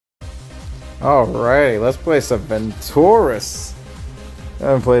Alright, let's play some Ventorus. I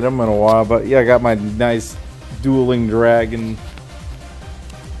haven't played them in a while, but yeah, I got my nice dueling dragon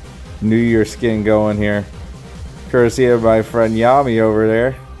New Year skin going here. Courtesy of my friend Yami over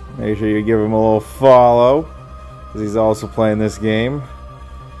there. Make sure you give him a little follow, because he's also playing this game.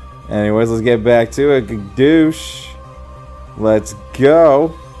 Anyways, let's get back to it. Douche. Let's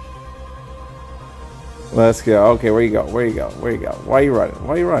go. Let's go. Okay, where you go? Where you go? Where you go? Why are you running?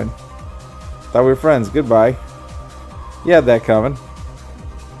 Why are you running? Thought we were friends. Goodbye. You had that coming.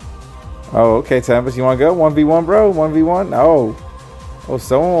 Oh, okay, Tempest. You want to go? 1v1, bro? 1v1? Oh. Oh,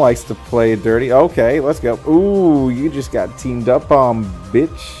 someone likes to play dirty. Okay, let's go. Ooh, you just got teamed up on,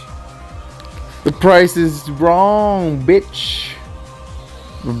 bitch. The price is wrong, bitch.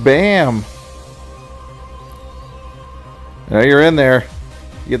 Bam. Now you're in there.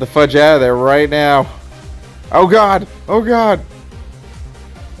 You get the fudge out of there right now. Oh, God. Oh, God.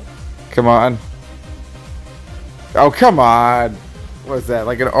 Come on. Oh, come on. What's that?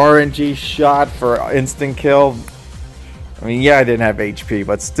 Like an RNG shot for instant kill? I mean, yeah, I didn't have HP,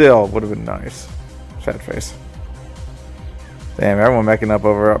 but still, would have been nice. Fat face. Damn, everyone meching up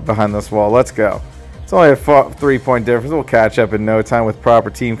over behind this wall. Let's go. It's only a 3-point difference. We'll catch up in no time with proper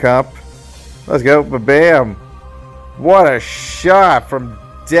team comp. Let's go. Ba-bam. What a shot from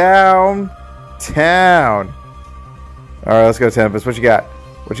downtown. Alright, let's go, Tempest. What you got?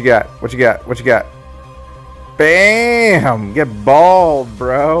 What you got? What you got? What you got? Bam! Get balled,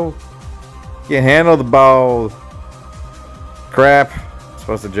 bro. Can't handle the ball. Crap.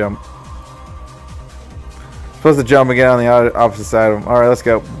 Supposed to jump. Supposed to jump again on the opposite side of him. Alright, let's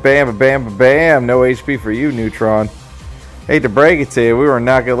go. Bam, bam, bam. No HP for you, Neutron. Hate to break it to you. We were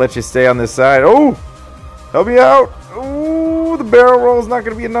not going to let you stay on this side. Oh! Help me out. Ooh, the barrel roll is not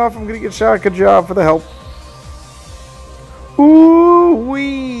going to be enough. I'm going to get shot. Good job for the help.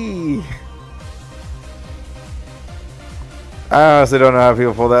 Ooh-wee. I honestly don't know how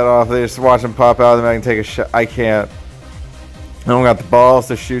people pull that off. They just watch them pop out and I can take a shot. I can't. I don't got the balls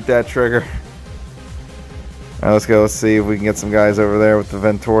to shoot that trigger. Alright, let's go. Let's see if we can get some guys over there with the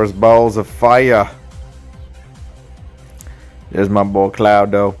Ventorus balls of fire. There's my boy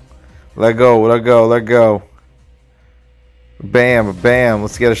Cloudo. Let go, let go, let go. Bam, bam.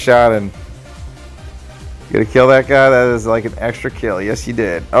 Let's get a shot in. Gonna kill that guy? That is like an extra kill. Yes, you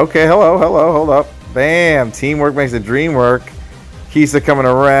did. Okay, hello, hello, hold up. Bam. Teamwork makes the dream work. Kisa coming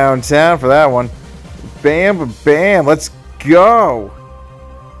around town for that one. Bam, bam. Let's go.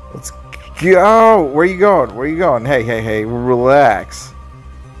 Let's go. Where you going? Where you going? Hey, hey, hey. Relax.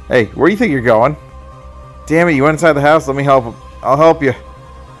 Hey, where do you think you're going? Damn it, you went inside the house. Let me help. I'll help you.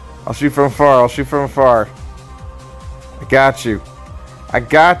 I'll shoot from afar. I'll shoot from afar. I got you. I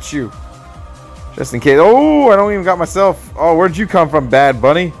got you. Just in case. Oh, I don't even got myself. Oh, where'd you come from, Bad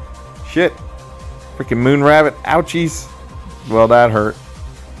Bunny? Shit. Freaking moon rabbit. Ouchies. Well, that hurt.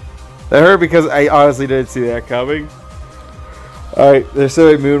 That hurt because I honestly didn't see that coming. Alright, there's so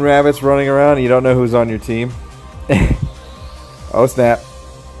many moon rabbits running around and you don't know who's on your team. Oh, snap.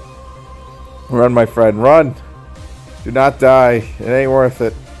 Run, my friend. Run. Do not die. It ain't worth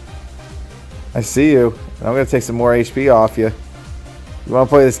it. I see you. I'm going to take some more HP off you. You want to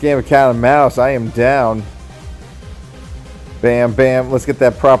play this game of cat and mouse? I am down. Bam, bam. Let's get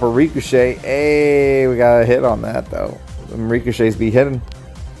that proper ricochet. Hey, we got a hit on that, though. Them ricochets be hitting.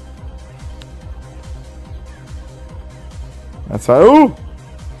 That's fine. Ooh!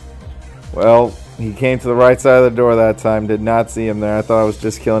 Well, he came to the right side of the door that time. Did not see him there. I thought I was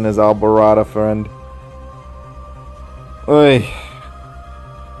just killing his Alborada friend. Oy.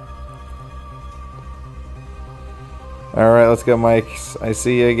 Alright, let's go, Mike. I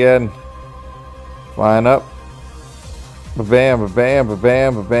see you again. Flying up. Ba-bam, ba-bam,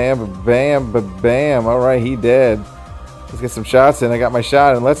 ba-bam, ba-bam, ba-bam, ba-bam. Alright, he dead. Let's get some shots in. I got my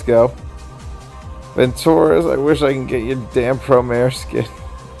shot in. Let's go. Ventorus, I wish I can get your damn Promare skin.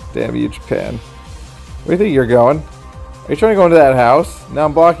 Damn you, Japan. Where do you think you're going? Are you trying to go into that house? No,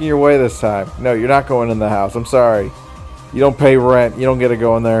 I'm blocking your way this time. No, you're not going in the house. I'm sorry. You don't pay rent. You don't get to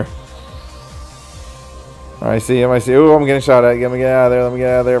go in there. Alright, I see him. I see. Ooh, I'm getting shot at. Let me get out of there. Let me get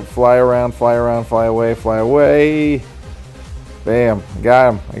out of there. Fly around, fly around, fly away, fly away. Bam. I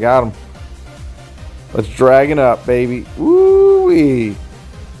got him. I got him. Let's drag it up, baby. Woo-wee.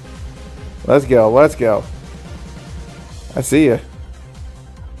 Let's go. Let's go. I see you.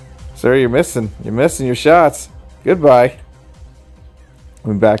 Sir, you're missing. You're missing your shots. Goodbye.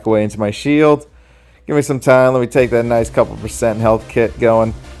 Let me back away into my shield. Give me some time. Let me take that nice couple % health kit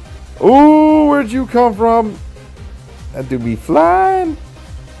going. Ooh, where'd you come from? That dude be flying.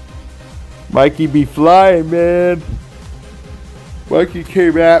 Mikey be flying, man. Mikey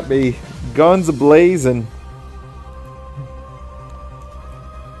came at me. Guns a-blazing.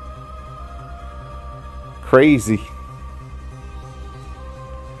 Crazy.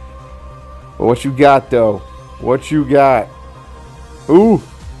 But what you got, though? What you got? Ooh!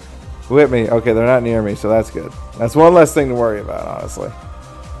 Who hit me? Okay, they're not near me, so that's good. That's one less thing to worry about, honestly.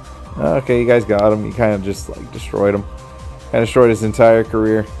 Okay, you guys got him. You kind of just, like, destroyed him. Kind of destroyed his entire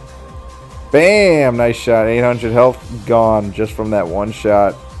career. Bam! Nice shot. 800 health gone just from that one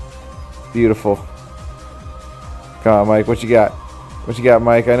shot. Beautiful. Come on, Mike. What you got? What you got,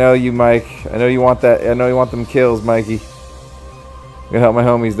 Mike? I know you, Mike. I know you want that. I know you want them kills, Mikey. I'm gonna help my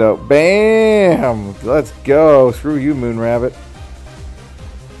homies, though. Bam! Let's go. Screw you, Moon Rabbit.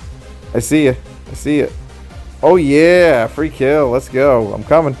 I see you. I see you. Oh, yeah. Free kill. Let's go. I'm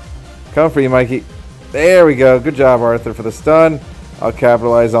coming. Coming for you, Mikey. There we go. Good job, Arthur, for the stun. I'll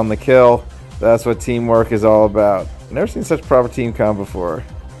capitalize on the kill. That's what teamwork is all about. I've never seen such proper team comp before.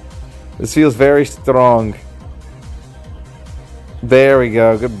 This feels very strong. There we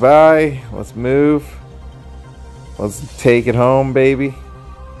go. Goodbye. Let's move. Let's take it home, baby.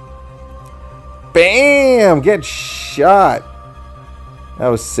 Bam! Get shot. That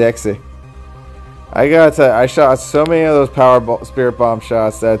was sexy. I shot so many of those spirit bomb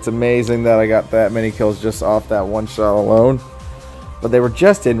shots that it's amazing that I got that many kills just off that one shot alone. But they were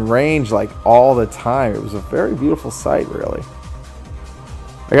just in range like all the time. It was a very beautiful sight, really.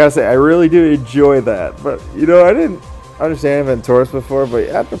 I gotta say, I really do enjoy that. But, you know, I didn't understand Ventorus before, but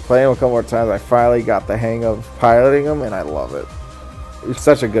after playing him a couple more times, I finally got the hang of piloting him, and I love it. He's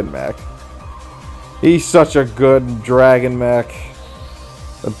such a good mech. He's such a good dragon mech.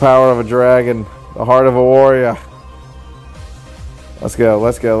 The power of a dragon. The heart of a warrior. Let's go,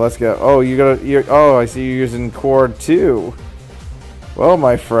 let's go, let's go. Oh, oh, I see you're using Cord 2. Well,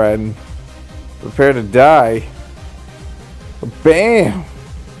 my friend. Prepare to die. Bam!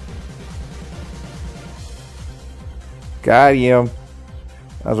 Got him.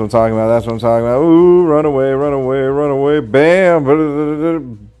 That's what I'm talking about. That's what I'm talking about. Ooh, run away, run away, run away.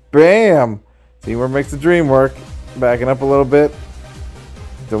 Bam! Bam! Teamwork makes the dream work. Backing up a little bit.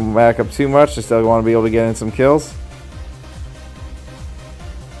 Don't back up too much. I still want to be able to get in some kills.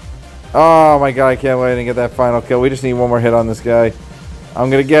 Oh my god, I can't wait to get that final kill. We just need one more hit on this guy. I'm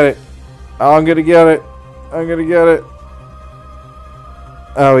going to get it. I'm going to get it. I'm going to get it.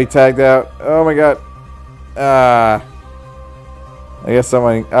 Oh, he tagged out. Oh my god. I guess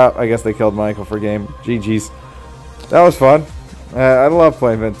somebody... Oh, I guess they killed Michael for game. GG's. That was fun. I love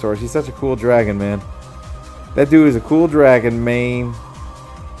playing Ventorus. He's such a cool dragon, man. That dude is a cool dragon, man.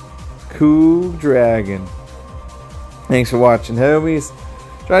 Cool dragon. Thanks for watching, homies.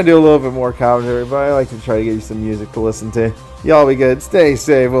 Trying to do a little bit more commentary, but I like to try to give you some music to listen to. Y'all be good. Stay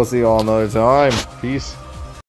safe. We'll see you all another time. Peace.